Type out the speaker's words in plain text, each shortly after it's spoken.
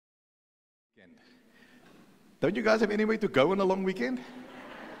weekend. Don't you guys have anywhere to go on a long weekend?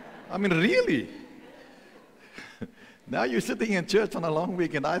 I mean, really? Now you're sitting in church on a long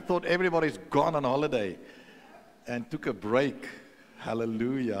weekend. I thought everybody's gone on holiday and took a break.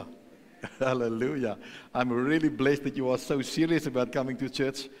 Hallelujah. Hallelujah. I'm really blessed that you are so serious about coming to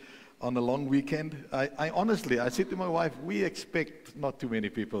church on a long weekend. I honestly, I said to my wife, we expect not too many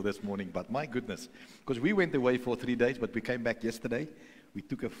people this morning, but my goodness, because we went away for 3 days, but we came back yesterday. We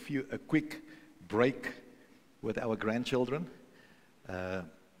took a quick break with our grandchildren,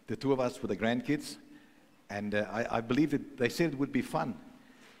 the two of us with the grandkids, and I believe that they said it would be fun.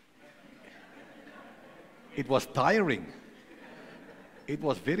 It was tiring. It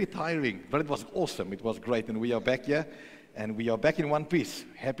was very tiring, but it was awesome. It was great, and we are back here, and we are back in one piece.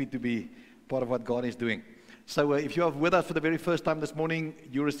 Happy to be part of what God is doing. So if you are with us for the very first time this morning,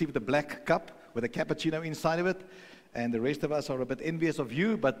 you received the black cup with a cappuccino inside of it, and the rest of us are a bit envious of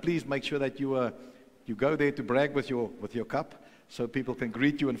you, but please make sure that you go there to brag with your cup, so people can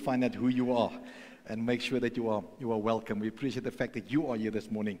greet you and find out who you are, and make sure that you are welcome. We appreciate the fact that you are here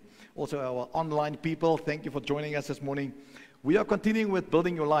this morning. Also, our online people, thank you for joining us this morning. We are continuing with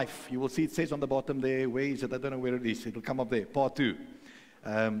Building Your Life. You will see it says on the bottom there, where is it? I don't know where it is. It will come up there, part 2.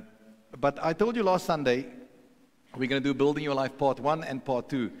 But I told you last Sunday, we're going to do Building Your Life part 1 and part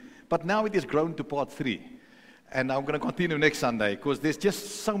 2. But now it is grown to part 3. And I'm going to continue next Sunday, because there's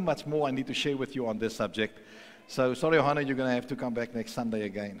just so much more I need to share with you on this subject. So, sorry, Johanna, you're going to have to come back next Sunday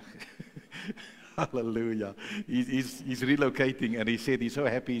again. Hallelujah. He's relocating, and he said he's so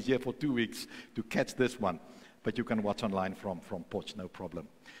happy he's here for 2 weeks to catch this one. But you can watch online from Porch, no problem.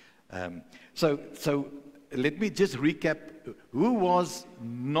 So let me just recap. Who was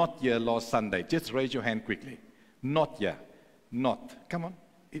not here last Sunday? Just raise your hand quickly. Not here. Not. Come on.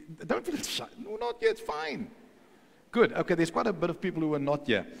 Don't feel shy. No, not here. It's fine. Good. Okay, there's quite a bit of people who are not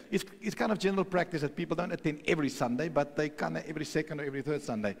here. It's kind of general practice that people don't attend every Sunday, but they kind of every second or every third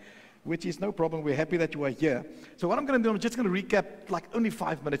Sunday, which is no problem. We're happy that you are here. So what I'm going to do, I'm just going to recap like only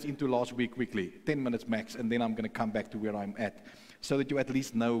 5 minutes into last week quickly, 10 minutes max, and then I'm going to come back to where I'm at, so that you at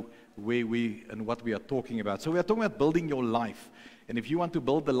least know where we and what we are talking about. So we are talking about building your life. And if you want to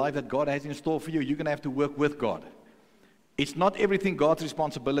build the life that God has in store for you, you're going to have to work with God. It's not everything God's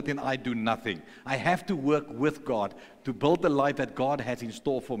responsibility and I do nothing. I have to work with God to build the life that God has in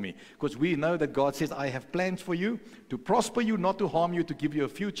store for me. Because we know that God says, I have plans for you, to prosper you, not to harm you, to give you a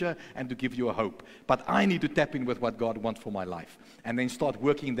future and to give you a hope. But I need to tap in with what God wants for my life and then start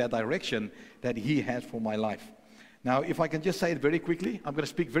working in that direction that He has for my life. Now, if I can just say it very quickly, I'm going to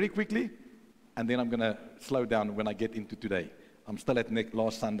speak very quickly, and then I'm going to slow down when I get into today. I'm still at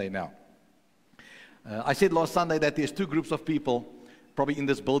last Sunday now. I said last Sunday that there's 2 groups of people, probably in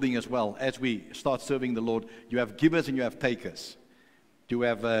this building as well, as we start serving the Lord. You have givers and you have takers. You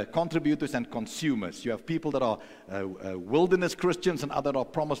have contributors and consumers. You have people that are wilderness Christians and others are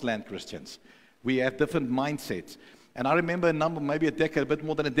promised land Christians. We have different mindsets. And I remember maybe a bit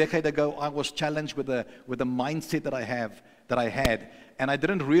more than a decade ago, I was challenged with the mindset that I had, and I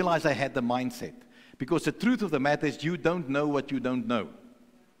didn't realize I had the mindset. Because the truth of the matter is, you don't know what you don't know.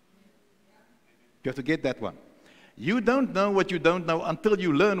 You have to get that one. You don't know what you don't know until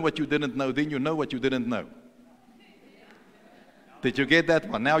you learn what you didn't know. Then you know what you didn't know. Did you get that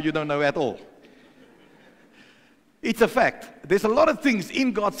one? Now you don't know at all. It's a fact. There's a lot of things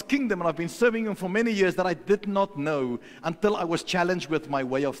in God's kingdom, and I've been serving Him for many years, that I did not know until I was challenged with my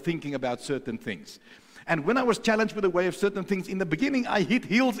way of thinking about certain things. And when I was challenged with the way of certain things, in the beginning, I hit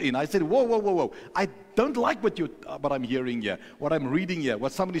heels in. I said, whoa, whoa, whoa, whoa. I don't like what I'm hearing here, what I'm reading here,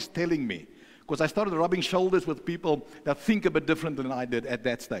 what somebody's telling me. Because I started rubbing shoulders with people that think a bit different than I did at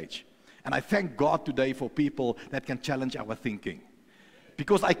that stage. And I thank God today for people that can challenge our thinking.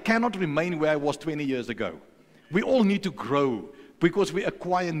 Because I cannot remain where I was 20 years ago. We all need to grow, because we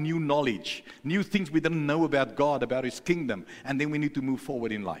acquire new knowledge, new things we didn't know about God, about His kingdom, and then we need to move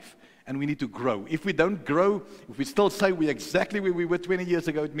forward in life. And we need to grow. If we don't grow, if we still say we're exactly where we were 20 years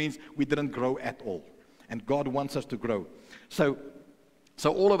ago, it means we didn't grow at all. And God wants us to grow. So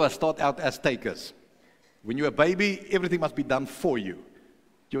all of us start out as takers. When you're a baby, everything must be done for you.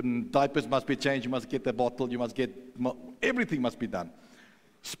 Your diapers must be changed, you must get the bottle, everything must be done.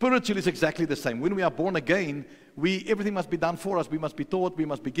 Spiritually, it's exactly the same. When we are born again, everything must be done for us. We must be taught, we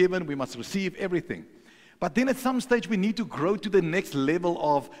must be given, we must receive everything. But then at some stage, we need to grow to the next level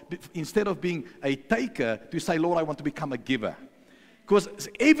of, instead of being a taker, to say, Lord, I want to become a giver. Because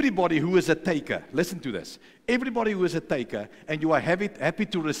everybody who is a taker, listen to this, everybody who is a taker, and you are happy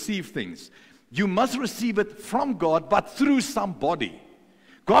to receive things, you must receive it from God, but through somebody.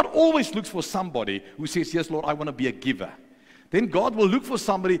 God always looks for somebody who says, yes, Lord, I want to be a giver. Then God will look for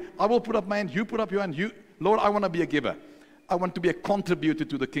somebody. I will put up my hand, you put up your hand. Lord, I want to be a giver. I want to be a contributor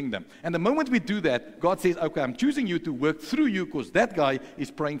to the kingdom. And the moment we do that, God says, okay, I'm choosing you to work through you because that guy is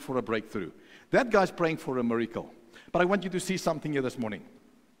praying for a breakthrough. That guy's praying for a miracle. But I want you to see something here this morning.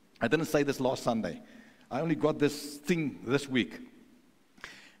 I didn't say this last Sunday. I only got this thing this week.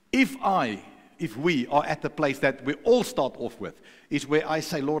 If we are at the place that we all start off with, is where I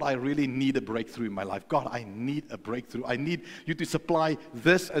say, Lord, I really need a breakthrough in my life. God, I need a breakthrough. I need you to supply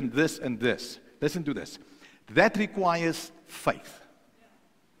this and this and this. Listen to this. That requires faith.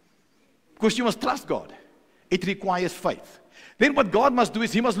 Because you must trust God. It requires faith. Then what God must do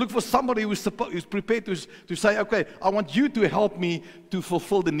is he must look for somebody who's prepared to say, okay, I want you to help me to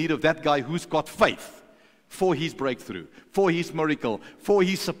fulfill the need of that guy who's got faith for his breakthrough, for his miracle, for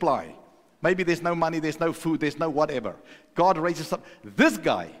his supply. Maybe there's no money, there's no food, there's no whatever. God raises up. This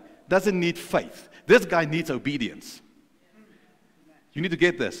guy doesn't need faith. This guy needs obedience. You need to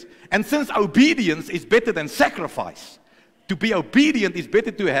get this. And since obedience is better than sacrifice, to be obedient is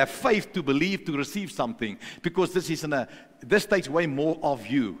better to have faith, to believe, to receive something. Because this takes way more of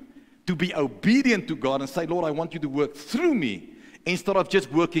you. To be obedient to God and say, Lord, I want you to work through me instead of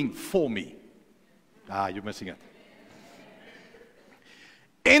just working for me. You're missing it.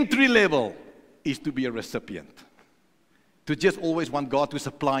 Entry level is to be a recipient. To just always want God to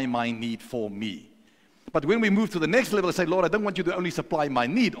supply my need for me. But when we move to the next level and say, Lord, I don't want you to only supply my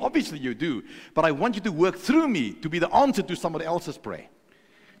need. Obviously you do. But I want you to work through me to be the answer to somebody else's prayer.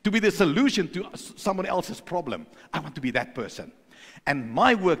 To be the solution to someone else's problem. I want to be that person. And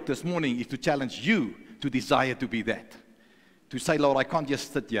my work this morning is to challenge you to desire to be that. To say, Lord, I can't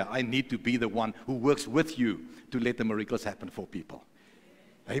just sit here. I need to be the one who works with you to let the miracles happen for people.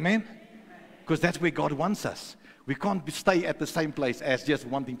 Amen? Because that's where God wants us. We can't stay at the same place as just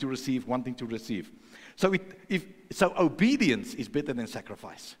wanting to receive, wanting to receive. So obedience is better than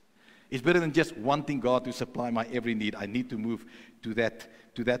sacrifice. It's better than just wanting God to supply my every need. I need to move to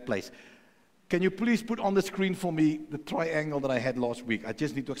that place. Can you please put on the screen for me the triangle that I had last week? I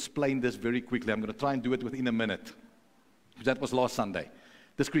just need to explain this very quickly. I'm going to try and do it within a minute. That was last Sunday.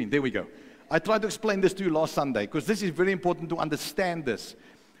 The screen, there we go. I tried to explain this to you last Sunday because this is very important to understand this.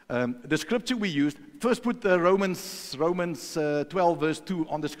 The scripture we used, first put Romans 12 verse 2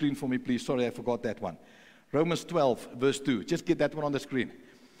 on the screen for me, please. Sorry, I forgot that one. Romans 12 verse 2. Just get that one on the screen.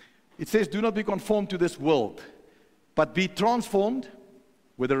 It says, do not be conformed to this world, but be transformed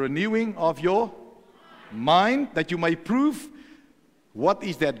with the renewing of your mind, that you may prove what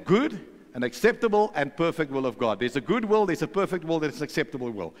is that good and acceptable and perfect will of God. There's a good will, there's a perfect will, there's an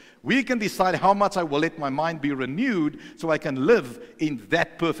acceptable will. We can decide how much I will let my mind be renewed so I can live in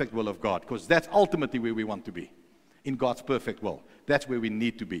that perfect will of God, because that's ultimately where we want to be, in God's perfect will. That's where we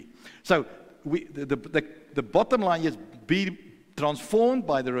need to be. So the bottom line is be transformed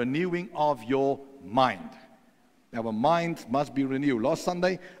by the renewing of your mind. Our mind must be renewed. Last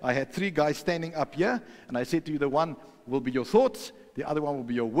Sunday, I had 3 guys standing up here, and I said to you, the one will be your thoughts, the other one will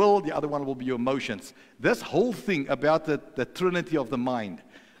be your will, the other one will be your emotions. This whole thing about the trinity of the mind,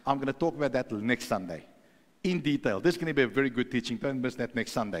 I'm going to talk about that next Sunday in detail. This is going to be a very good teaching. Don't miss that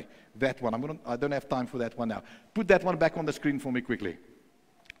next Sunday. That one, I don't have time for that one now. Put that one back on the screen for me quickly.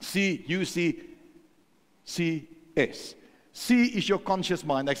 C-U-C-C-S. C is your conscious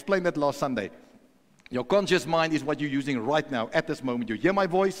mind. I explained that last Sunday. Your conscious mind is what you're using right now, at this moment. You hear my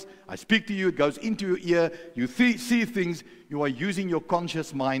voice, I speak to you, it goes into your ear, you see things, you are using your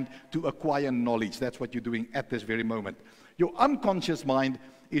conscious mind to acquire knowledge. That's what you're doing at this very moment. Your unconscious mind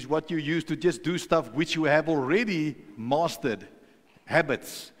is what you use to just do stuff which you have already mastered.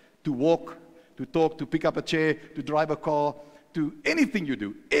 Habits, to walk, to talk, to pick up a chair, to drive a car, to anything you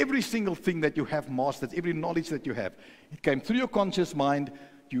do. Every single thing that you have mastered, every knowledge that you have, it came through your conscious mind.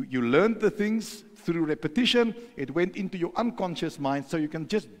 You learned the things through repetition. It went into your unconscious mind, so you can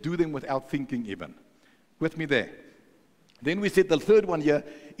just do them without thinking even. With me there? Then we said the third one here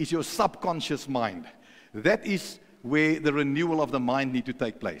is your subconscious mind. That is where the renewal of the mind needs to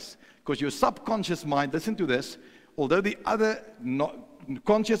take place. Because your subconscious mind, listen to this, although the other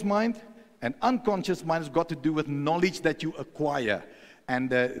conscious mind and unconscious mind has got to do with knowledge that you acquire. And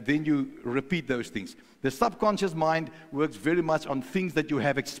then you repeat those things. The subconscious mind works very much on things that you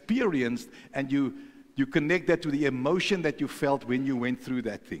have experienced, and you connect that to the emotion that you felt when you went through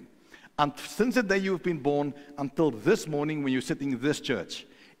that thing. And since the day you've been born until this morning when you're sitting in this church,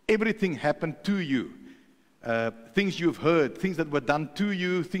 everything happened to you. Things you've heard, things that were done to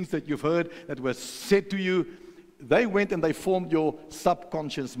you, things that you've heard that were said to you, they went and they formed your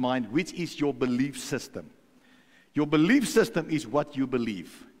subconscious mind, which is your belief system. Your belief system is what you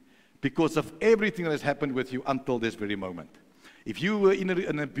believe because of everything that has happened with you until this very moment. If you were in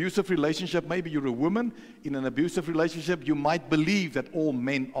an abusive relationship, maybe you're a woman in an abusive relationship, you might believe that all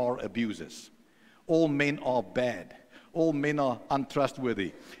men are abusers. All men are bad. All men are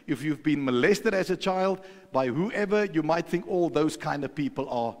untrustworthy. If you've been molested as a child by whoever, you might think all those kind of people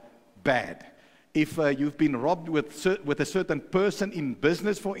are bad. If you've been robbed with a certain person in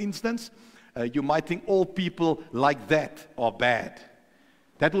business, for instance, you might think all people like that are bad.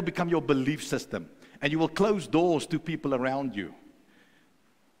 That will become your belief system. And you will close doors to people around you.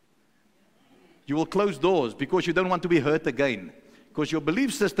 You will close doors because you don't want to be hurt again. Because your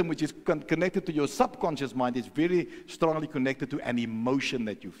belief system, which is connected to your subconscious mind, is very strongly connected to an emotion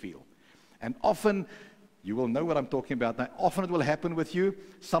that you feel. And often, you will know what I'm talking about now. Often it will happen with you.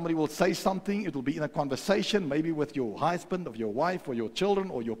 Somebody will say something. It will be in a conversation, maybe with your husband, or your wife, or your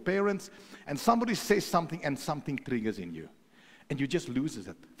children, or your parents. And somebody says something, and something triggers in you. And you just lose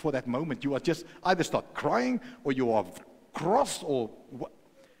it for that moment. You are just either start crying, or you are cross, or what.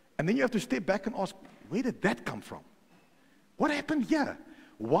 And then you have to step back and ask, where did that come from? What happened here?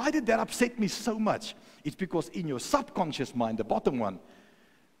 Why did that upset me so much? It's because in your subconscious mind, the bottom one,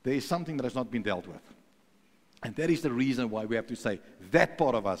 there is something that has not been dealt with. And that is the reason why we have to say, that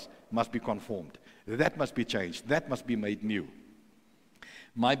part of us must be conformed. That must be changed. That must be made new.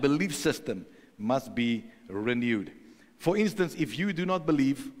 My belief system must be renewed. For instance, if you do not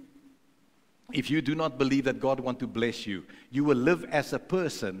believe that God wants to bless you, you will live as a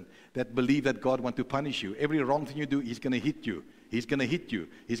person that believes that God wants to punish you. Every wrong thing you do, He's going to hit you. He's going to hit you.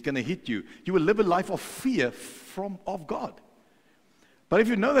 He's going to hit you. You will live a life of fear of God. But if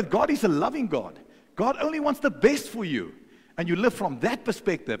you know that God is a loving God, God only wants the best for you, and you live from that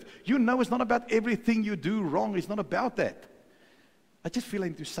perspective, you know it's not about everything you do wrong. It's not about that. I just feel I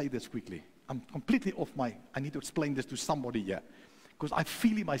need to say this quickly. I'm completely off I need to explain this to somebody here. Because I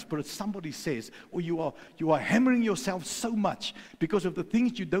feel in my spirit, somebody says, oh, you are hammering yourself so much because of the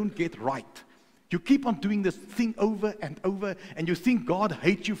things you don't get right. You keep on doing this thing over and over, and you think God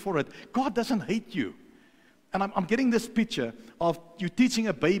hates you for it. God doesn't hate you. And I'm getting this picture of you teaching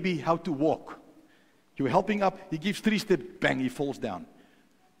a baby how to walk. You're helping up, he gives 3 steps, bang, he falls down.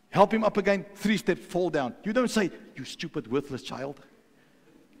 Help him up again, 3 steps, fall down. You don't say, you stupid, worthless child.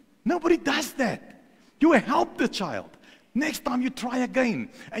 Nobody does that. You help the child. Next time you try again,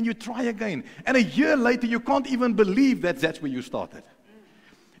 and you try again. And a year later, you can't even believe that that's where you started.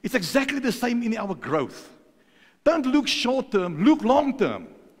 It's exactly the same in our growth. Don't look short-term, look long-term.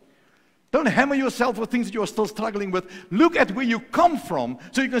 Don't hammer yourself with things that you're still struggling with. Look at where you come from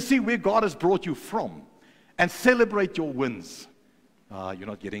so you can see where God has brought you from. And celebrate your wins. You're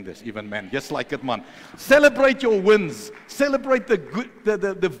not getting this, even man. Just like it, man. Celebrate your wins. Celebrate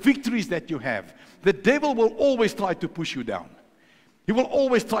the victories that you have. The devil will always try to push you down. He will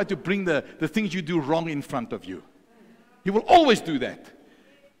always try to bring the things you do wrong in front of you. He will always do that.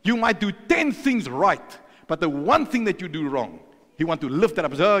 You might do 10 things right, but the one thing that you do wrong, he wants to lift it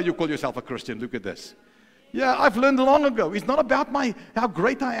up and say, oh, you call yourself a Christian, look at this. Yeah, I've learned long ago. It's not about how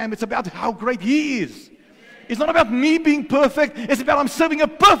great I am, it's about how great He is. It's not about me being perfect, it's about I'm serving a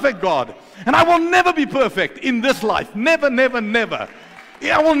perfect God. And I will never be perfect in this life. Never, never, never.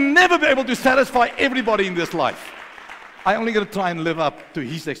 I will never be able to satisfy everybody in this life. I'm only going to try and live up to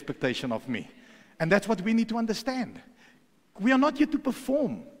His expectation of me. And that's what we need to understand. We are not here to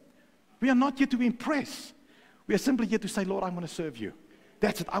perform. We are not here to impress. We are simply here to say, Lord, I want to serve you.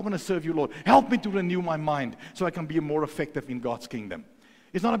 That's it. I want to serve you, Lord. Help me to renew my mind so I can be more effective in God's kingdom.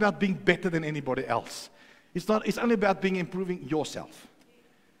 It's not about being better than anybody else. It's only about improving yourself.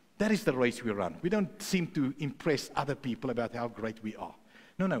 That is the race we run. We don't seem to impress other people about how great we are.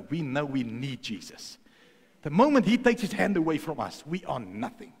 No, we know we need Jesus. The moment He takes His hand away from us, we are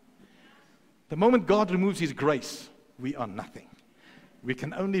nothing. The moment God removes His grace, we are nothing. We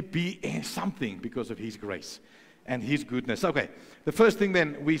can only be something because of His grace and His goodness. Okay, the first thing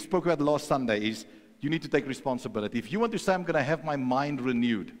then we spoke about last Sunday is you need to take responsibility. If you want to say, I'm going to have my mind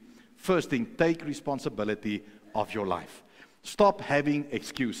renewed, first thing, take responsibility of your life. Stop having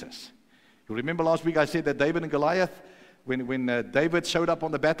excuses. You remember last week I said that David and Goliath, when David showed up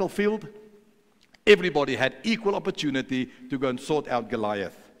on the battlefield, everybody had equal opportunity to go and sort out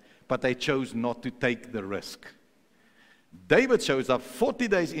Goliath, but they chose not to take the risk. David shows up 40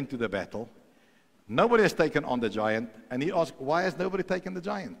 days into the battle. Nobody has taken on the giant, and he asks, why has nobody taken the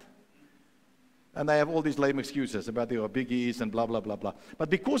giant? And they have all these lame excuses about how big he is and blah, blah, blah, blah. But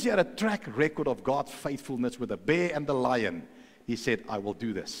because he had a track record of God's faithfulness with the bear and the lion, he said, I will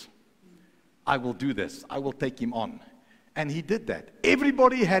do this. I will do this. I will take him on. And he did that.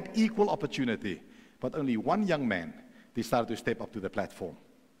 Everybody had equal opportunity, but only one young man decided to step up to the platform.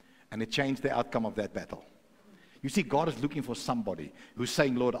 And it changed the outcome of that battle. You see, God is looking for somebody who's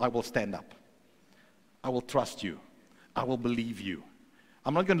saying, Lord, I will stand up. I will trust you. I will believe you.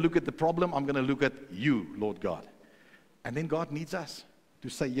 I'm not going to look at the problem. I'm going to look at you, Lord God. And then God needs us to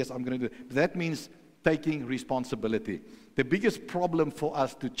say, yes, I'm going to do it. But that means taking responsibility. The biggest problem for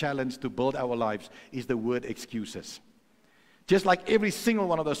us to challenge, to build our lives, is the word excuses. Just like every single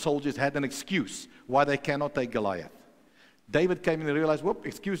one of those soldiers had an excuse why they cannot take Goliath. David came in and realized, whoop,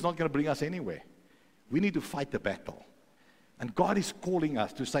 excuse is not going to bring us anywhere. We need to fight the battle. And God is calling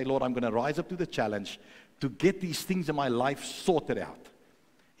us to say, Lord, I'm going to rise up to the challenge to get these things in my life sorted out.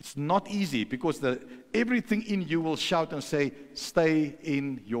 It's not easy because everything in you will shout and say, stay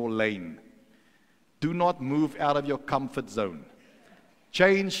in your lane. Do not move out of your comfort zone.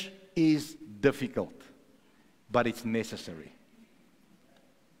 Change is difficult, but it's necessary.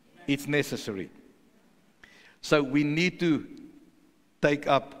 It's necessary. So we need to take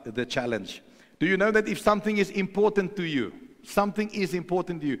up the challenge. Do you know that if something is important to you,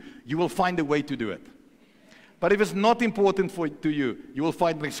 you will find a way to do it. But if it's not important to you, you will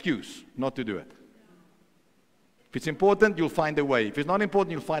find an excuse not to do it. If it's important, you'll find a way. If it's not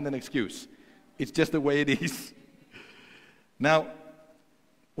important, you'll find an excuse. It's just the way it is. Now,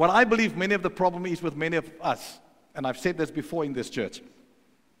 what I believe many of the problem is with many of us, and I've said this before in this church,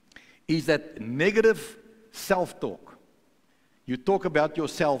 is that negative self-talk. You talk about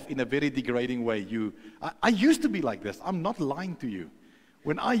yourself in a very degrading way. I used to be like this. I'm not lying to you.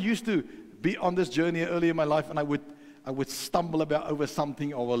 When I used to be on this journey early in my life and I would stumble over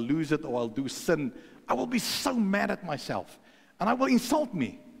something, or I'll lose it, or I'll do sin, I will be so mad at myself. And I will insult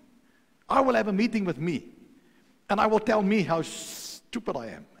me. I will have a meeting with me. And I will tell me how stupid I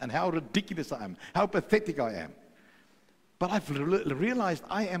am, and how ridiculous I am, how pathetic I am. But I've realized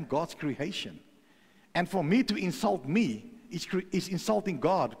I am God's creation. And for me to insult me is insulting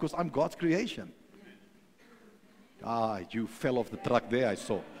God, because I'm God's creation. You fell off the truck there, I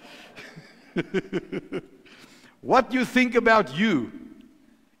saw. What you think about you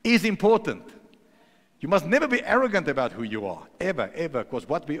is important. You must never be arrogant about who you are, ever, because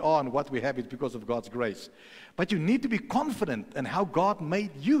what we are and what we have is because of God's grace. But you need to be confident in how God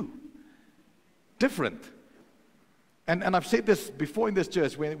made you different. And I've said this before in this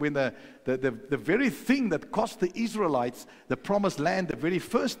church, when the very thing that cost the Israelites the promised land the very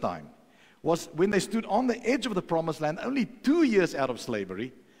first time was when they stood on the edge of the promised land, only 2 years out of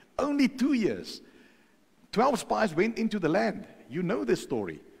slavery, only 2 years. 12 spies went into the land. You know this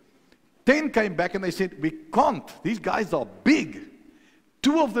story. 10 came back and they said, we can't. These guys are big.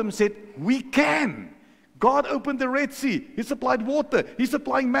 2 of them said, we can. God opened the Red Sea. He supplied water. He's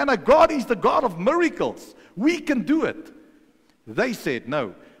supplying manna. God is the God of miracles. We can do it. They said,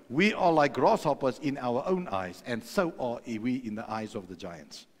 no, we are like grasshoppers in our own eyes, and so are we in the eyes of the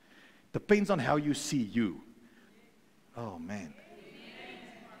giants. Depends on how you see you. Oh, man.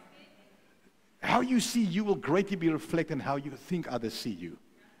 How you see you will greatly be reflected in how you think others see you.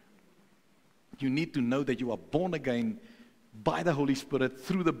 You need to know that you are born again by the Holy Spirit,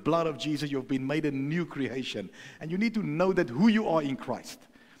 through the blood of Jesus. You've been made a new creation. And you need to know that who you are in Christ.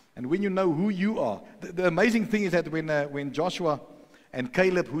 And when you know who you are, the amazing thing is that when Joshua and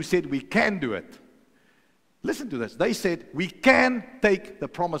Caleb, who said we can do it, listen to this. They said we can take the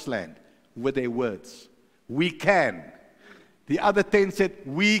promised land with their words. We can. The other 10 said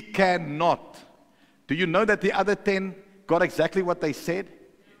we cannot. Do you know that the other 10 got exactly what they said?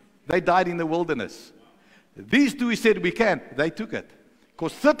 They died in the wilderness. These 2 said we can. They took it.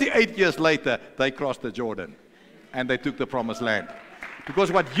 Because 38 years later, they crossed the Jordan. And they took the promised land.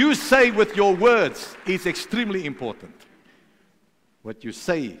 Because what you say with your words is extremely important. What you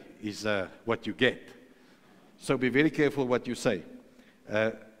say is what you get. So be very careful what you say.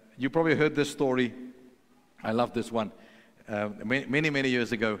 You probably heard this story. I love this one. Many, many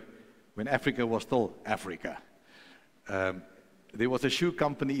years ago, when Africa was still Africa, there was a shoe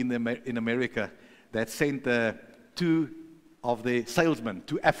company in America that sent 2 of their salesmen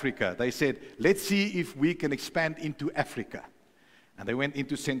to Africa. They said, let's see if we can expand into Africa. And they went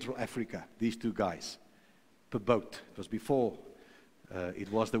into Central Africa, these 2 guys, per boat. It was before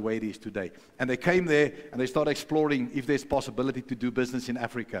it was the way it is today. And they came there and they started exploring if there's possibility to do business in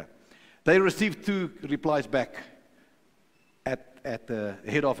Africa. They received 2 replies back at the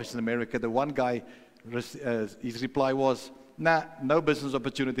head office in America. The one guy, his reply was, nah, no business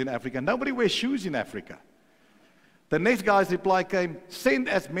opportunity in Africa. Nobody wears shoes in Africa. The next guy's reply came, send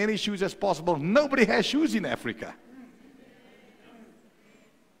as many shoes as possible. Nobody has shoes in Africa.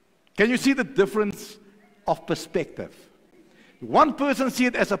 Can you see the difference of perspective? One person sees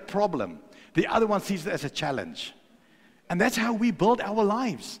it as a problem. The other one sees it as a challenge. And that's how we build our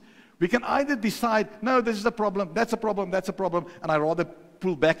lives. We can either decide, no, this is a problem, that's a problem, that's a problem, and I rather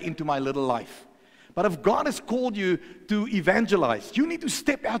pull back into my little life. But if God has called you to evangelize, you need to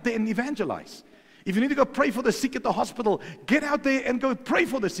step out there and evangelize. If you need to go pray for the sick at the hospital, get out there and go pray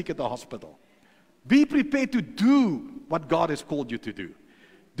for the sick at the hospital. Be prepared to do what God has called you to do.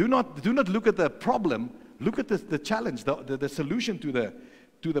 Do not look at the problem, look at the challenge, the solution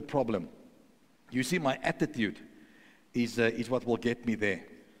to the problem. You see, my attitude is what will get me there.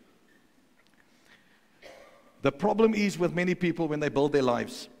 The problem is with many people when they build their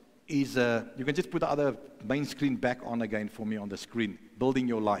lives is, you can just put the other main screen back on again for me on the screen, building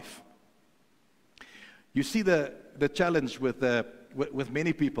your life. You see the challenge with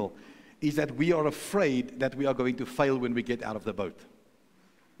many people is that we are afraid that we are going to fail when we get out of the boat.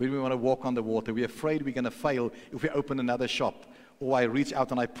 When we want to walk on the water, we're afraid we're going to fail if we open another shop, or I reach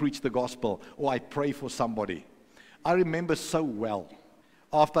out and I preach the gospel, or I pray for somebody. I remember so well,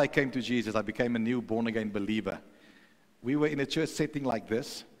 after I came to Jesus, I became a new born-again believer. We were in a church setting like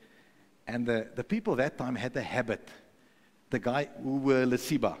this, and the people that time had the habit. The guy who were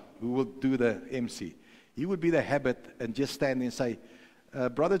Lesiba, who would do the MC, he would be the habit and just stand and say,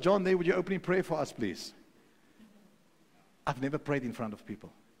 Brother John, there, would you open in prayer for us, please? I've never prayed in front of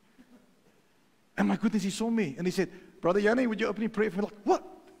people. And my goodness, he saw me, and he said, Brother Jannie, would you open in prayer for me? Like, what?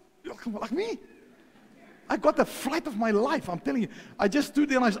 Like me? I got the fright of my life, I'm telling you. I just stood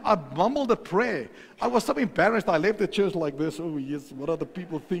there and I mumbled a prayer. I was so embarrassed. I left the church like this. Oh, yes, what are the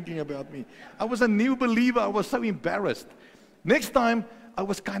people thinking about me? I was a new believer. I was so embarrassed. Next time, I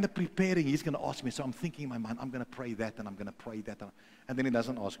was kind of preparing. He's going to ask me. So I'm thinking in my mind, I'm going to pray that, and I'm going to pray that. And then he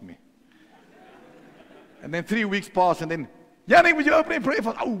doesn't ask me. And then 3 weeks pass, and then, Jannie, would you open in prayer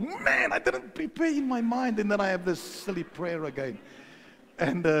for us? Oh, man, I didn't prepare in my mind. And then I have this silly prayer again.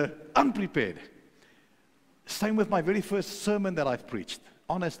 And unprepared. Same with my very first sermon that I've preached,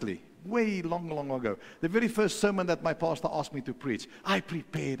 honestly, way long ago. The very first sermon that my pastor asked me to preach, I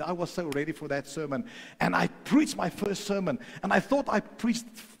prepared. I was so ready for that sermon. And I preached my first sermon. And I thought I preached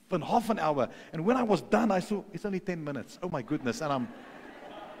for half an hour. And when I was done, I saw, it's only 10 minutes. Oh, my goodness. And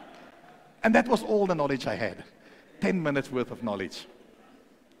that was all the knowledge I had. 10 minutes worth of knowledge.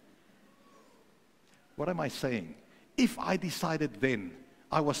 What am I saying? If I decided then,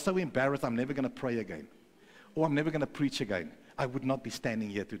 I was so embarrassed, I'm never going to pray again. Or I'm never going to preach again, I would not be standing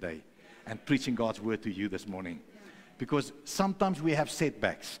here today and preaching God's word to you this morning. Because sometimes we have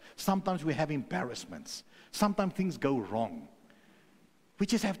setbacks. Sometimes we have embarrassments. Sometimes things go wrong. We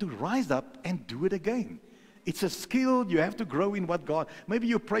just have to rise up and do it again. It's a skill. You have to grow in what God. Maybe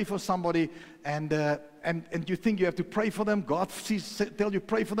you pray for somebody and you think you have to pray for them. God tells you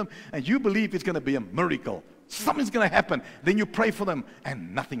pray for them, and you believe it's going to be a miracle. Something's going to happen. Then you pray for them,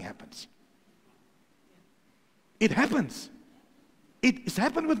 and nothing happens. It happens. It's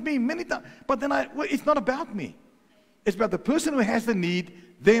happened with me many times. But then it's not about me. It's about the person who has the need,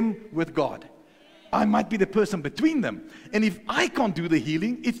 them with God. I might be the person between them. And if I can't do the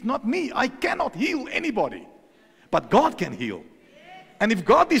healing, it's not me. I cannot heal anybody. But God can heal. And if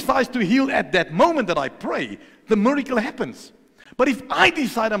God decides to heal at that moment that I pray, the miracle happens. But if I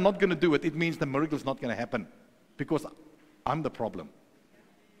decide I'm not going to do it, it means the miracle is not going to happen. Because I'm the problem.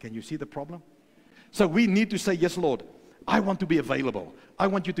 Can you see the problem? So we need to say, yes, Lord, I want to be available. I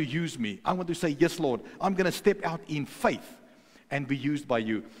want you to use me. I want to say, yes, Lord, I'm going to step out in faith and be used by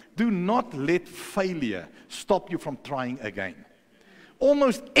you. Do not let failure stop you from trying again.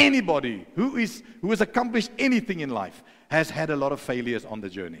 Almost anybody who has accomplished anything in life has had a lot of failures on the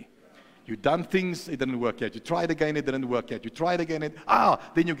journey. You've done things, it didn't work out. You tried again, it didn't work out. You tried again,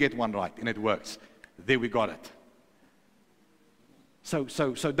 then you get one right, and it works. There we got it. So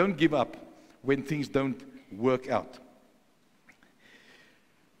don't give up when things don't work out.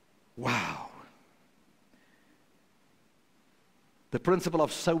 Wow. The principle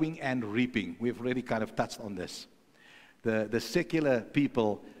of sowing and reaping. We've already kind of touched on this. The secular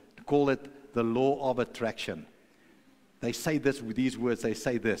people call it the law of attraction. They say this with these words. They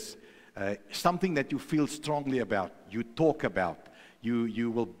say this. Something that you feel strongly about, you talk about,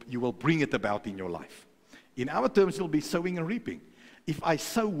 you will bring it about in your life. In our terms, it will be sowing and reaping. If I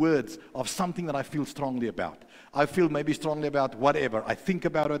sow words of something that I feel strongly about, I feel maybe strongly about whatever, I think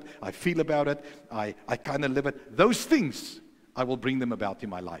about it, I feel about it, I kind of live it, those things, I will bring them about in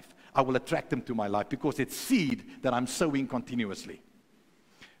my life. I will attract them to my life because it's seed that I'm sowing continuously.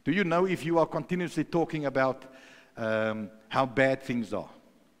 Do you know if you are continuously talking about how bad things are,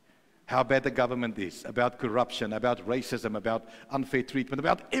 how bad the government is, about corruption, about racism, about unfair treatment,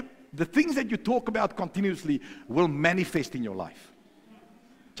 about the things that you talk about continuously will manifest in your life.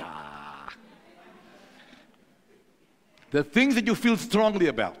 The things that you feel strongly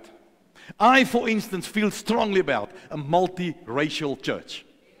about I, for instance, feel strongly about a multiracial church.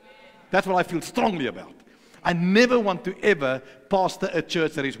 That's what I feel strongly about. I never want to ever pastor a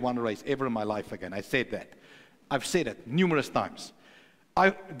church that is one race ever in my life again. I said that. I've said it numerous times.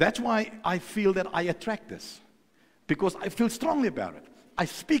 That's why I feel that I attract this. Because I feel strongly about it. I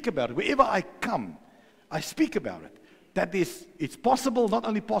speak about it. Wherever I come, I speak about it. That is, it's possible, not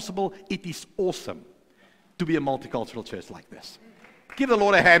only possible, it is awesome to be a multicultural church like this. Give the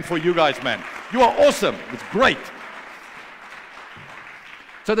Lord a hand for you guys, man. You are awesome. It's great.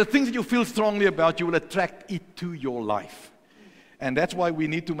 So the things that you feel strongly about, you will attract it to your life. And that's why we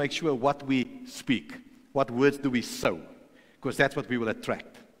need to make sure what we speak. What words do we sow? Because that's what we will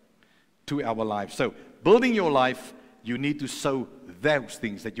attract to our lives. So building your life, you need to sow those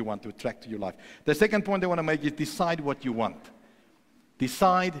things that you want to attract to your life. The second point I want to make is decide what you want.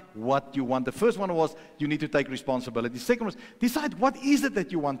 Decide what you want. The first one was you need to take responsibility. The second was decide what is it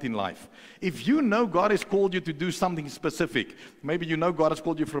that you want in life. If you know God has called you to do something specific, maybe you know God has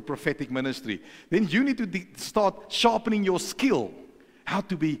called you for a prophetic ministry, then you need to start sharpening your skill how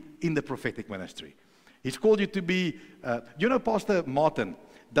to be in the prophetic ministry. He's called you to be, Pastor Martin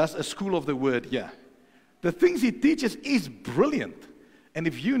does a school of the word here. The things he teaches is brilliant. And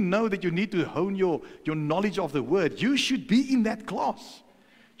if you know that you need to hone your knowledge of the word, you should be in that class.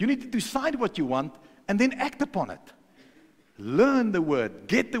 You need to decide what you want and then act upon it. Learn the word.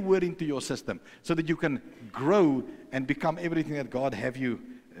 Get the word into your system so that you can grow and become everything that God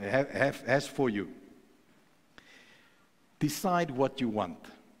has for you. Decide what you want.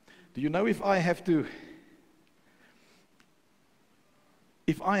 Do you know if I have to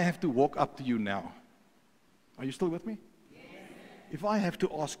walk up to you now, are you still with me? If I have to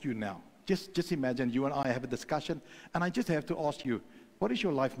ask you now, just imagine you and I have a discussion, and I just have to ask you, what is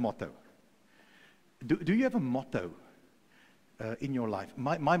your life motto? Do you have a motto in your life?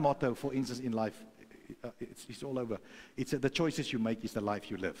 My motto, for instance, in life, it's all over. It's the choices you make is the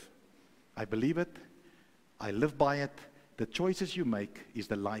life you live. I believe it. I live by it. The choices you make is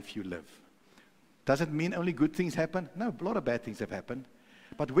the life you live. Does it mean only good things happen? No, a lot of bad things have happened.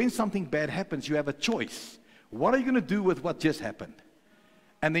 But when something bad happens, you have a choice. What are you going to do with what just happened?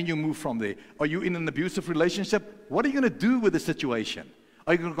 And then you move from there. Are you in an abusive relationship? What are you going to do with the situation?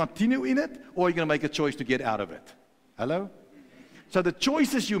 Are you going to continue in it, or are you going to make a choice to get out of it? Hello? So the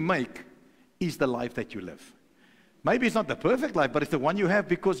choices you make is the life that you live. Maybe it's not the perfect life, but it's the one you have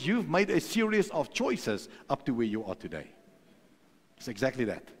because you've made a series of choices up to where you are today. It's exactly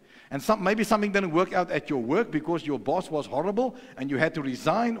that. And maybe something didn't work out at your work because your boss was horrible and you had to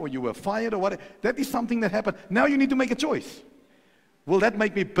resign or you were fired or whatever. That is something that happened. Now you need to make a choice. Will that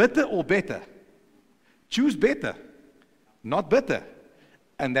make me better or better? Choose better, not better.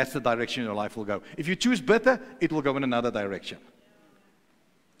 And that's the direction your life will go. If you choose better, it will go in another direction.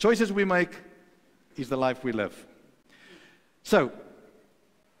 Choices we make is the life we live. So,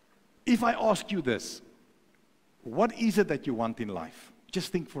 if I ask you this, what is it that you want in life?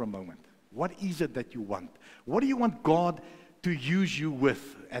 Just think for a moment. What is it that you want? What do you want God to use you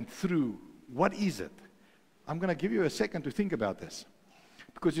with and through? What is it? I'm going to give you a second to think about this.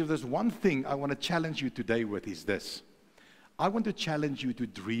 Because if there's one thing I want to challenge you today with is this. I want to challenge you to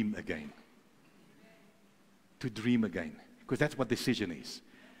dream again. To dream again. Because that's what decision is.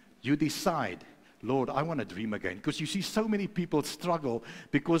 You decide, Lord, I want to dream again. Because you see so many people struggle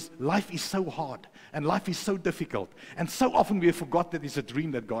because life is so hard and life is so difficult. And so often we have forgot that it's a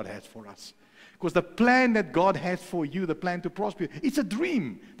dream that God has for us. Because the plan that God has for you, the plan to prosper you, it's a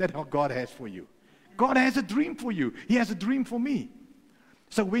dream that God has for you. God has a dream for you. He has a dream for me.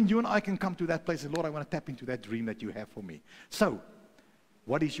 So when you and I can come to that place, Lord, I want to tap into that dream that you have for me. So,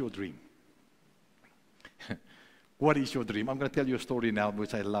 what is your dream? What is your dream? I'm going to tell you a story now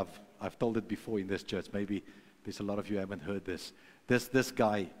which I love. I've told it before in this church. Maybe there's a lot of you who haven't heard this. This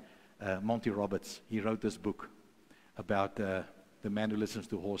guy, Monty Roberts, he wrote this book about the man who listens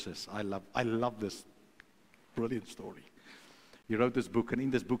to horses. I love this brilliant story. He wrote this book, and in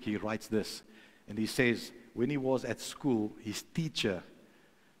this book he writes this. And he says, when he was at school, his teacher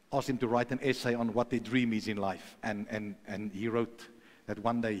asked him to write an essay on what their dream is in life. And he wrote that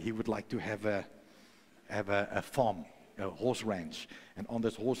one day he would like to have a farm, a horse ranch. And on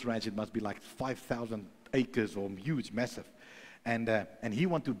this horse ranch, it must be like 5,000 acres or huge, massive. And he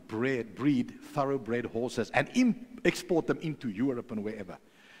wanted to breed thoroughbred horses and export them into Europe and wherever.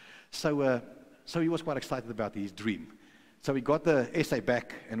 So he was quite excited about his dream. So he got the essay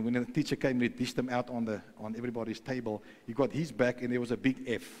back, and when the teacher came, he dished them out on everybody's table. He got his back, and there was a big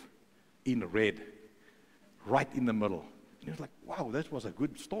F in red, right in the middle. And he was like, wow, that was a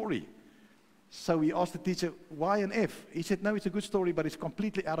good story. So he asked the teacher, why an F? He said, no, it's a good story, but it's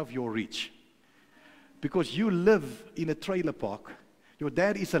completely out of your reach. Because you live in a trailer park. Your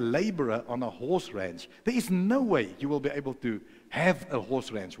dad is a laborer on a horse ranch. There is no way you will be able to have a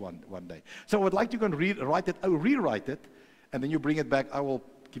horse ranch one day. So I would like you to rewrite it, and then you bring it back. I will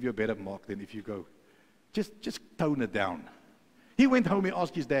give you a better mark than if you go. Just tone it down. He went home and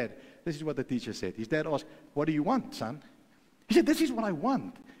asked his dad. This is what the teacher said. His dad asked, what do you want, son? He said, this is what I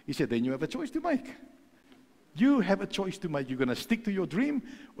want. He said, then you have a choice to make. You have a choice to make. You're going to stick to your dream,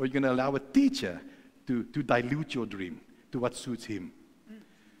 or you're going to allow a teacher to dilute your dream to what suits him.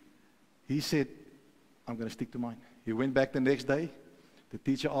 He said, I'm going to stick to mine. He went back the next day. The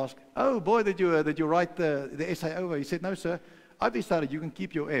teacher asked, oh, boy, did you write the essay over? He said, no, sir. I've decided you can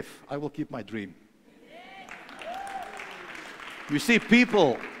keep your F. I will keep my dream. You see,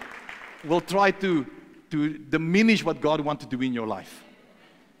 people will try to diminish what God wants to do in your life.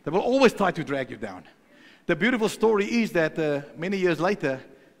 They will always try to drag you down. The beautiful story is that many years later,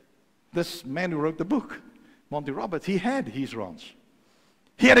 this man who wrote the book, Monty Roberts, he had his ranch.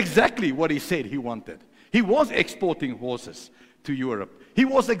 He had exactly what he said he wanted. He was exporting horses to Europe. He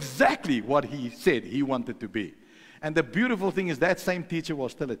was exactly what he said he wanted to be. And the beautiful thing is that same teacher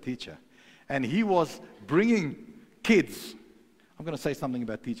was still a teacher. And he was bringing kids. I'm going to say something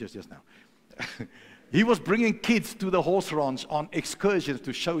about teachers just now. He was bringing kids to the horse ranch on excursions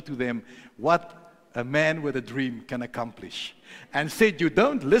to show to them what a man with a dream can accomplish. And said, you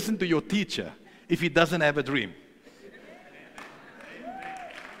don't listen to your teacher if he doesn't have a dream.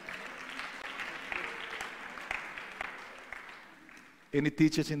 Any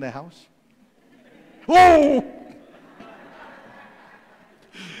teachers in the house? Oh!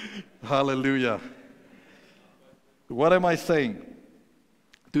 Hallelujah. What am I saying?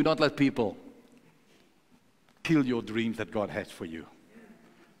 Do not let people kill your dreams that God has for you.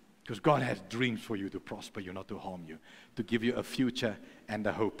 Because God has dreams for you to prosper you, not to harm you, to give you a future and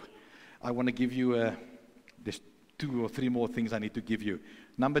a hope. I want to give you, there's 2 or 3 more things I need to give you.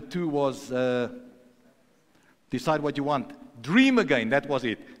 Number 2 was decide what you want. Dream again, that was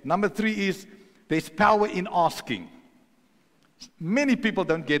it. Number 3 is there's power in asking. Many people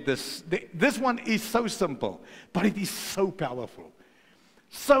don't get this. This one is so simple, but it is so powerful.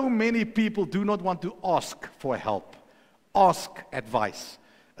 So many people do not want to ask for help, ask advice.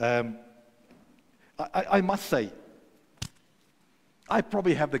 I must say, I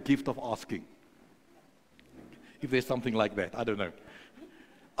probably have the gift of asking. If there's something like that, I don't know.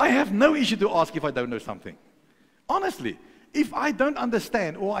 I have no issue to ask if I don't know something. Honestly, if I don't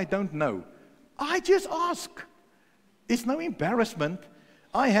understand or I don't know, I just ask. It's no embarrassment.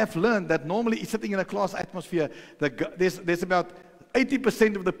 I have learned that normally sitting in a class atmosphere, there's about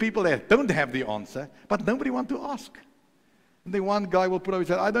 80% of the people there don't have the answer, but nobody wants to ask. And then one guy will put up his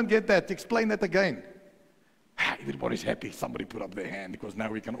hand, I don't get that, explain that again. Everybody's happy, somebody put up their hand because now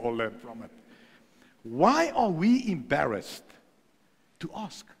we can all learn from it. Why are we embarrassed to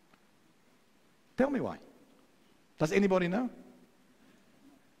ask? Tell me why. Does anybody know?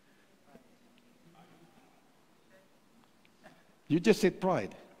 You just said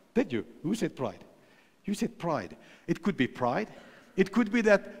pride. Did you? Who said pride? You said pride. It could be pride. It could be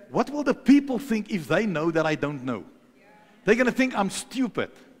that, what will the people think if they know that I don't know? They're going to think I'm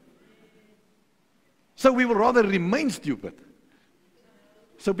stupid. So we will rather remain stupid.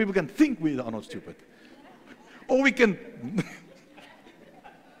 So people can think we are not stupid. Or we can...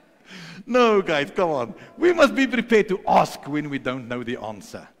 No, guys, come on. We must be prepared to ask when we don't know the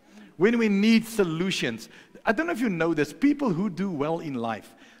answer. When we need solutions. I don't know if you know this. People who do well in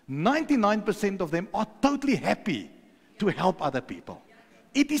life, 99% of them are totally happy to help other people.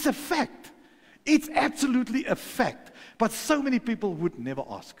 It is a fact. It's absolutely a fact. But so many people would never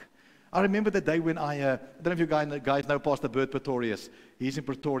ask. I remember the day when I don't know if you guys know Pastor Bert Pretorius. He's in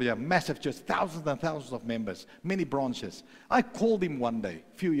Pretoria, massive church, thousands and thousands of members, many branches. I called him one day,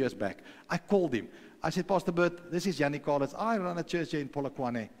 a few years back. I called him. I said, Pastor Bert, this is Jannie Calitz. I run a church here in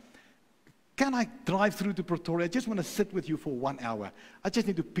Polokwane. Can I drive through to Pretoria? I just want to sit with you for 1 hour. I just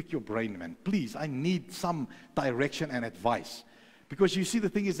need to pick your brain, man. Please, I need some direction and advice. Because you see, the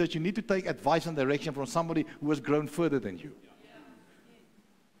thing is that you need to take advice and direction from somebody who has grown further than you.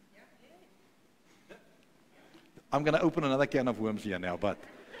 I'm going to open another can of worms here now, but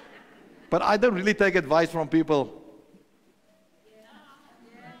I don't really take advice from people.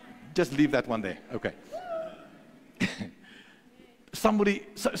 Just leave that one there. Okay.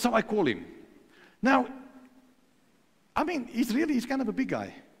 So I call him. Now, I mean, he's kind of a big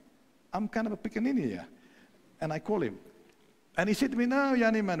guy. I'm kind of a pickaninny here. And I call him. And he said to me, no,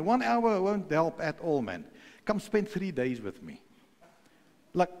 Jannie, man, 1 hour won't help at all, man. Come spend 3 days with me.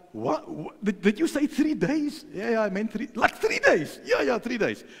 Like, what? Did you say 3 days? Yeah, I meant 3. Like 3 days. Yeah, 3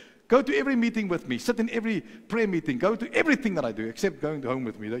 days. Go to every meeting with me. Sit in every prayer meeting. Go to everything that I do, except going home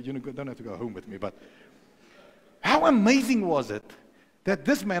with me. You don't have to go home with me. But how amazing was it that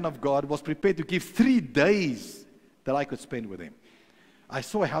this man of God was prepared to give 3 days that I could spend with him? I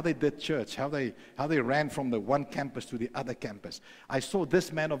saw how they did church, how they ran from the one campus to the other campus. I saw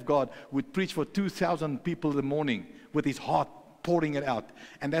this man of God would preach for 2,000 people in the morning with his heart pouring it out.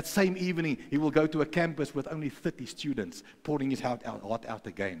 And that same evening, he will go to a campus with only 30 students, pouring his heart out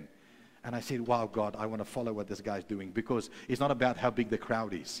again. And I said, wow, God, I want to follow what this guy's doing, because it's not about how big the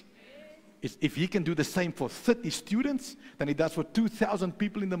crowd is. If he can do the same for 30 students than he does for 2,000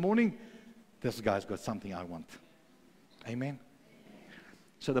 people in the morning, this guy's got something I want. Amen?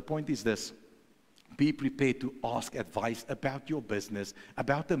 So the point is this: be prepared to ask advice about your business,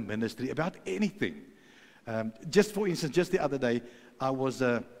 about the ministry, about anything. Just for instance, just the other day,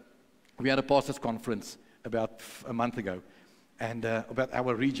 we had a pastors' conference about a month ago, and about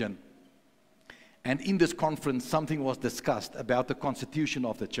our region. And in this conference, something was discussed about the constitution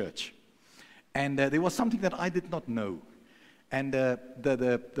of the church. And there was something that I did not know. And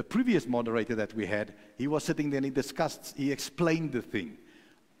the previous moderator that we had, he was sitting there and he explained the thing.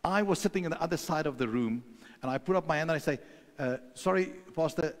 I was sitting on the other side of the room, and I put up my hand and I say, sorry,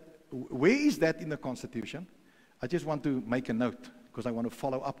 Pastor, where is that in the Constitution? I just want to make a note, because I want to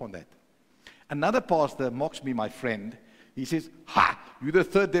follow up on that. Another pastor mocks me, my friend. He says, ha, you're the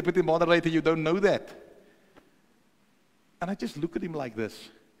third deputy moderator, you don't know that. And I just look at him like this.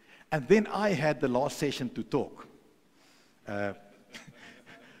 And then I had the last session to talk.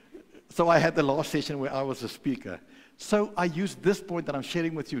 So I had the last session where I was a speaker. So I used this point that I'm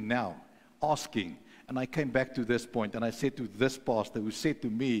sharing with you now, asking. And I came back to this point, and I said to this pastor who said to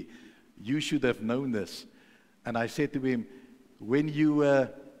me, you should have known this. And I said to him, when you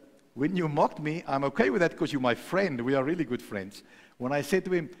mocked me, I'm okay with that because you're my friend. We are really good friends. When I said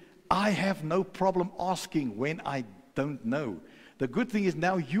to him, I have no problem asking when I don't know. The good thing is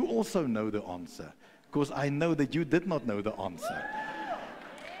now you also know the answer, because I know that you did not know the answer.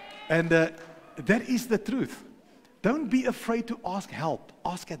 And that is the truth. Don't be afraid to ask help,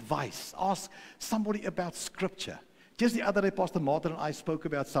 ask advice, ask somebody about scripture. Just the other day, Pastor Martin and I spoke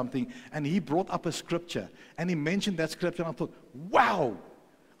about something, and he brought up a scripture, and he mentioned that scripture, and I thought, wow,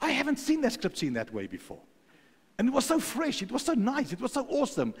 I haven't seen that scripture in that way before. And it was so fresh, it was so nice, it was so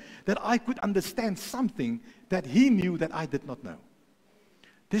awesome that I could understand something that he knew that I did not know.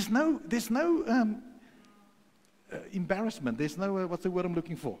 There's no embarrassment, there's no, what's the word I'm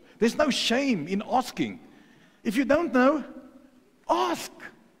looking for? There's no shame in asking. If you don't know, ask.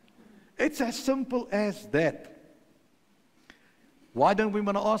 It's as simple as that. Why don't we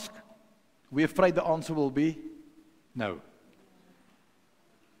want to ask? We're afraid the answer will be no.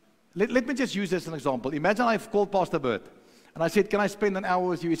 Let me just use this as an example. Imagine I've called Pastor Bert, and I said, can I spend an hour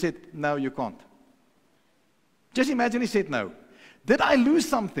with you? He said, no, you can't. Just imagine he said no. Did I lose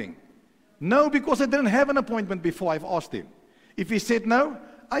something? No, because I didn't have an appointment before I've asked him. If he said no,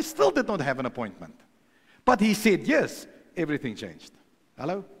 I still did not have an appointment. But he said yes, everything changed.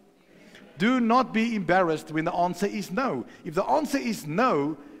 Hello? Do not be embarrassed when the answer is no. If the answer is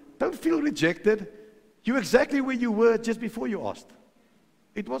no, don't feel rejected. You're exactly where you were just before you asked.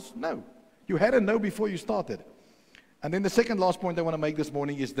 It was no. You had a no before you started. And then the second last point I want to make this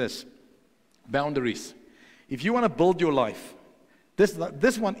morning is this: boundaries. If you want to build your life,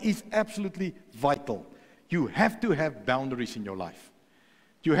 this one is absolutely vital. You have to have boundaries in your life.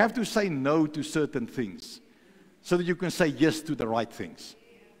 You have to say no to certain things so that you can say yes to the right things.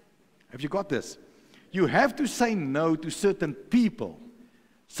 Have you got this? You have to say no to certain people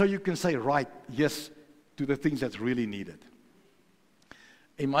so you can say yes to the things that's really needed.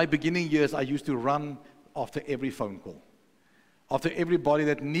 In my beginning years, I used to run after every phone call. After everybody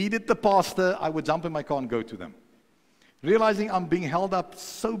that needed the pastor, I would jump in my car and go to them. Realizing I'm being held up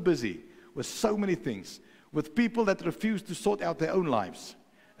so busy with so many things, with people that refuse to sort out their own lives.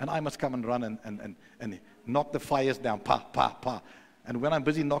 And I must come and run and knock the fires down, pa, pa, pa. And when I'm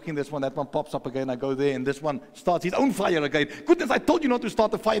busy knocking this one, that one pops up again, I go there, and this one starts his own fire again. Goodness, I told you not to start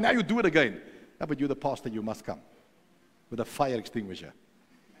the fire, now you do it again. Yeah, but you're the pastor, you must come with a fire extinguisher.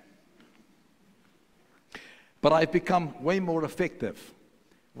 But I've become way more effective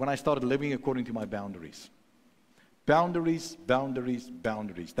when I started living according to my boundaries. Boundaries, boundaries,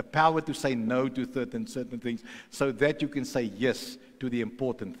 boundaries. The power to say no to certain things so that you can say yes to the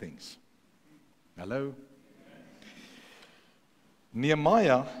important things. Hello?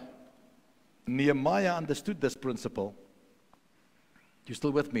 Nehemiah understood this principle. You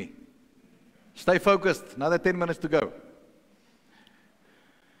still with me? Stay focused. Another 10 minutes to go.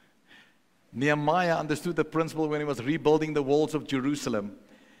 Nehemiah understood the principle when he was rebuilding the walls of Jerusalem.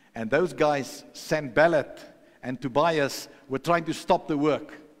 And those guys, Sanballat and Tobias, were trying to stop the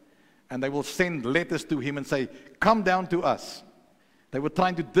work. And they will send letters to him and say, come down to us. They were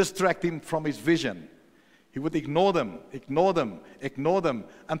trying to distract him from his vision. He would ignore them,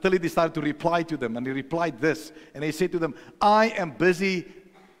 until he decided to reply to them. And he replied this, and he said to them, I am busy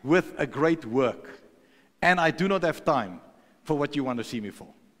with a great work, and I do not have time for what you want to see me for.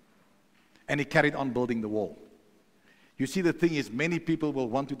 And he carried on building the wall. You see, the thing is, many people will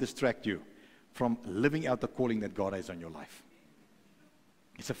want to distract you from living out the calling that God has on your life.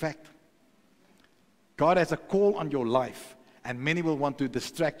 It's a fact. God has a call on your life, and many will want to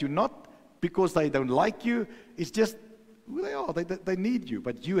distract you, not because they don't like you, it's just who they are. They need you,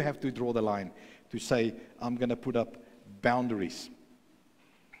 but you have to draw the line to say, I'm going to put up boundaries.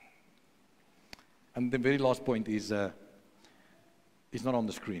 And the very last point is not on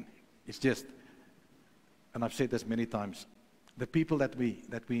the screen. It's just, and I've said this many times, the people that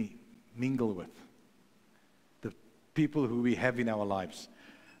we mingle with, the people who we have in our lives,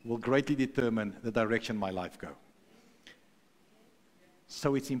 will greatly determine the direction my life goes.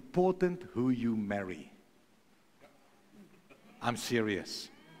 So it's important who you marry. I'm serious.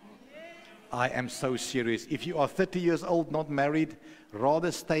 I am so serious. If you are 30 years old, not married,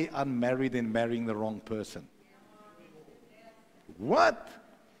 rather stay unmarried than marrying the wrong person. What?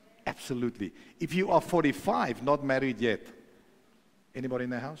 Absolutely. If you are 45, not married yet. Anybody in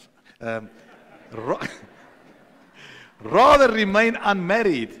the house? Rather remain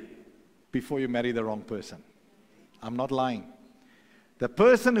unmarried before you marry the wrong person. I'm not lying. The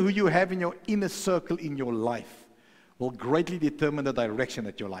person who you have in your inner circle in your life will greatly determine the direction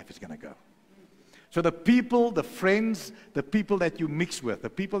that your life is going to go. So the people, the friends, the people that you mix with, the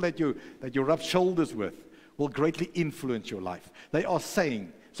people that you rub shoulders with will greatly influence your life. They are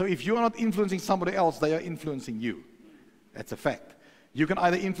saying, so if you are not influencing somebody else, they are influencing you. That's a fact. You can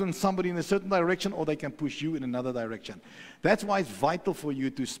either influence somebody in a certain direction or they can push you in another direction. That's why it's vital for you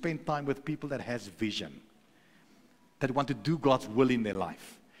to spend time with people that has vision, that want to do God's will in their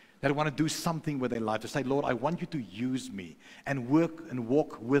life, that want to do something with their life, to say, Lord, I want you to use me, and work and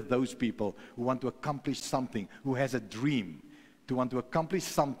walk with those people who want to accomplish something, who has a dream, to want to accomplish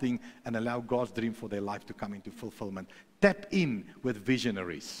something and allow God's dream for their life to come into fulfillment. Tap in with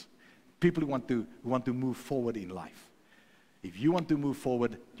visionaries, people who want to move forward in life. If you want to move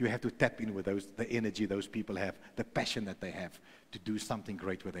forward, you have to tap in with the energy those people have, the passion that they have to do something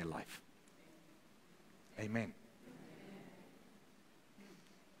great with their life. Amen.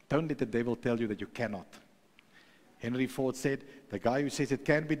 Don't let the devil tell you that you cannot. Henry Ford said, the guy who says it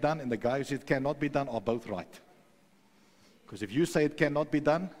can be done and the guy who says it cannot be done are both right. Because if you say it cannot be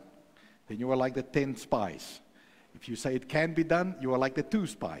done, then you are like the 10 spies. If you say it can be done, you are like the 2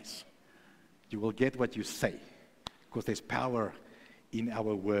 spies. You will get what you say. Because there's power in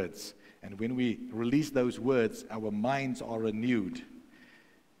our words. And when we release those words, our minds are renewed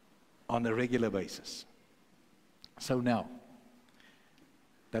on a regular basis. So now,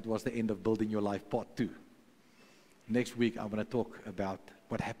 that was the end of Building Your Life Part 2. Next week, I'm going to talk about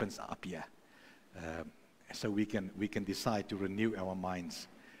what happens up here. So we can decide to renew our minds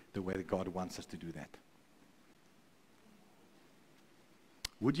the way that God wants us to do that.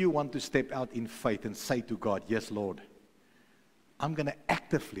 Would you want to step out in faith and say to God, yes, Lord, I'm going to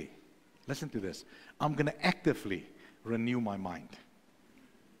actively, listen to this, I'm going to actively renew my mind.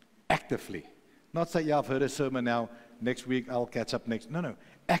 Actively. Not say, yeah, I've heard a sermon now, next week I'll catch up next. No.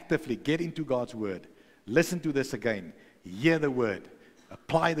 Actively get into God's word. Listen to this again. Hear the word.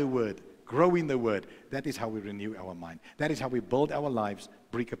 Apply the word. Grow in the word. That is how we renew our mind. That is how we build our lives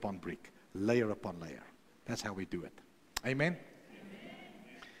brick upon brick, layer upon layer. That's how we do it. Amen?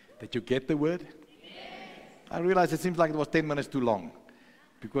 Did you get the word? Yes. I realize it seems like it was 10 minutes too long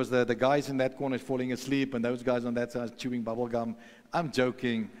because the guys in that corner is falling asleep and those guys on that side are chewing bubble gum. I'm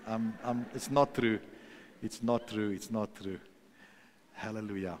joking. It's not true. It's not true. It's not true.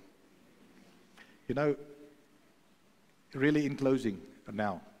 Hallelujah. You know, really in closing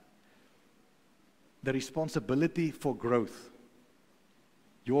now, the responsibility for growth,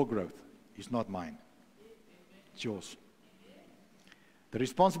 your growth, is not mine. It's yours. The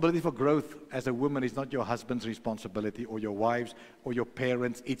responsibility for growth as a woman is not your husband's responsibility or your wife's or your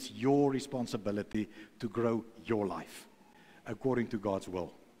parents'. It's your responsibility to grow your life according to God's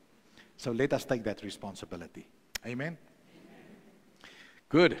will. So let us take that responsibility. Amen?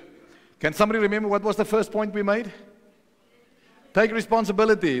 Good. Can somebody remember what was the first point we made? Take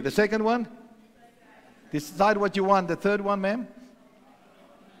responsibility. The second one? Decide what you want. The third one, ma'am?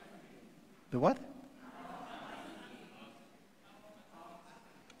 The what?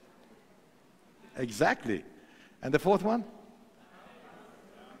 Exactly. And the fourth one?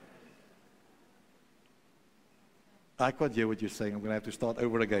 I can't hear what you're saying. I'm going to have to start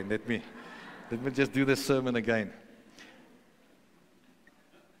over again. Let me just do this sermon again.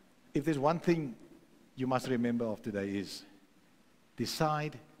 If there's one thing you must remember of today is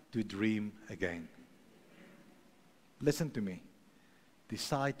decide to dream again. Listen to me.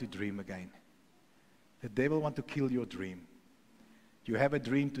 Decide to dream again. The devil wants to kill your dream. You have a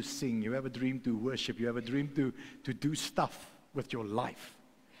dream to sing. You have a dream to worship. You have a dream to do stuff with your life.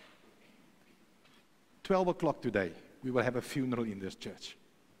 12 o'clock today, we will have a funeral in this church.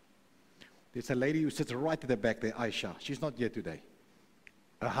 There's a lady who sits right at the back there, Aisha. She's not here today.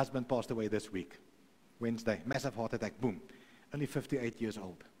 Her husband passed away this week, Wednesday. Massive heart attack, boom. Only 58 years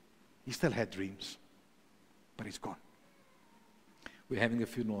old. He still had dreams, but he's gone. We're having a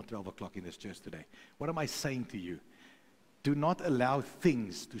funeral at 12 o'clock in this church today. What am I saying to you? Do not allow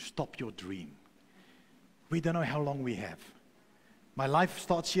things to stop your dream. We don't know how long we have. My life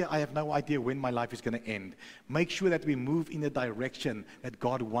starts here. I have no idea when my life is going to end. Make sure that we move in the direction that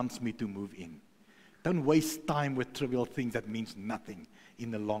God wants me to move in. Don't waste time with trivial things that means nothing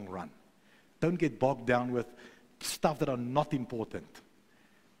in the long run. Don't get bogged down with stuff that are not important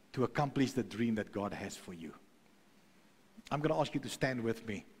to accomplish the dream that God has for you. I'm going to ask you to stand with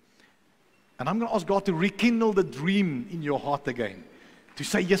me. And I'm going to ask God to rekindle the dream in your heart again. To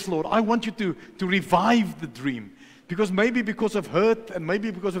say, yes, Lord, I want you to revive the dream. Because maybe because of hurt, and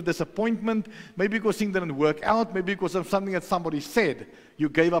maybe because of disappointment, maybe because things didn't work out, maybe because of something that somebody said, you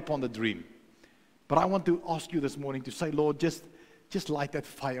gave up on the dream. But I want to ask you this morning to say, Lord, just light that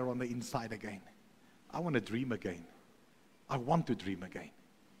fire on the inside again. I want to dream again. I want to dream again.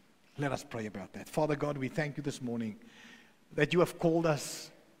 Let us pray about that. Father God, we thank you this morning that you have called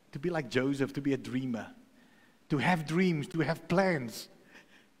us to be like Joseph, to be a dreamer, to have dreams, to have plans,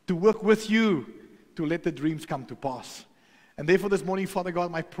 to work with you, to let the dreams come to pass. And therefore this morning, Father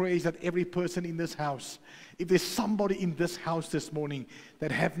God, my prayer is that every person in this house, if there's somebody in this house this morning that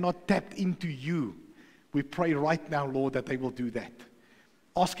have not tapped into you, we pray right now, Lord, that they will do that.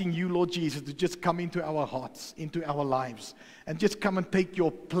 Asking you, Lord Jesus, to just come into our hearts, into our lives, and just come and take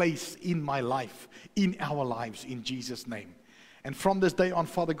your place in my life, in our lives, in Jesus' name. And from this day on,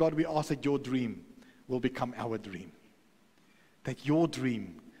 Father God, we ask that your dream will become our dream. That your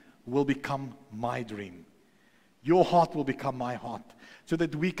dream will become my dream. Your heart will become my heart, so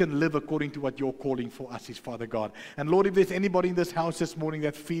that we can live according to what your calling for us is, Father God. And Lord, if there's anybody in this house this morning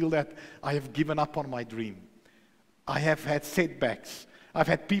that feel that I have given up on my dream, I have had setbacks, I've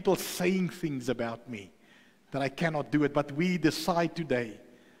had people saying things about me that I cannot do it, but we decide today,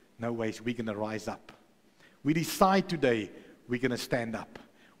 no ways, we're going to rise up. We decide today, we're going to stand up.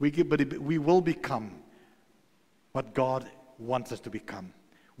 We will become what God wants us to become.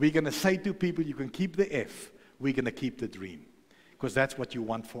 We're going to say to people, you can keep the F, we're going to keep the dream. Because that's what you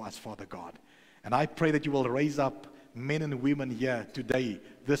want for us, Father God. And I pray that you will raise up men and women here today,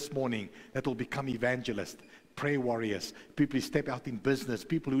 this morning, that will become evangelists, prayer warriors, people who step out in business,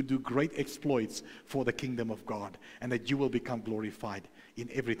 people who do great exploits for the kingdom of God, and that you will become glorified in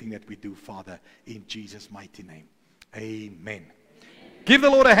everything that we do, Father, in Jesus' mighty name. Amen. Give the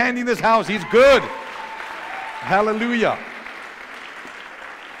Lord a hand in this house. He's good. Hallelujah.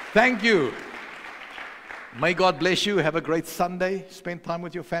 Thank you. May God bless you. Have a great Sunday. Spend time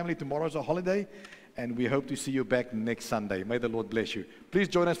with your family. Tomorrow's a holiday, and we hope to see you back next Sunday. May the Lord bless you. Please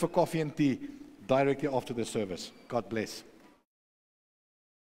join us for coffee and tea directly after the service. God bless.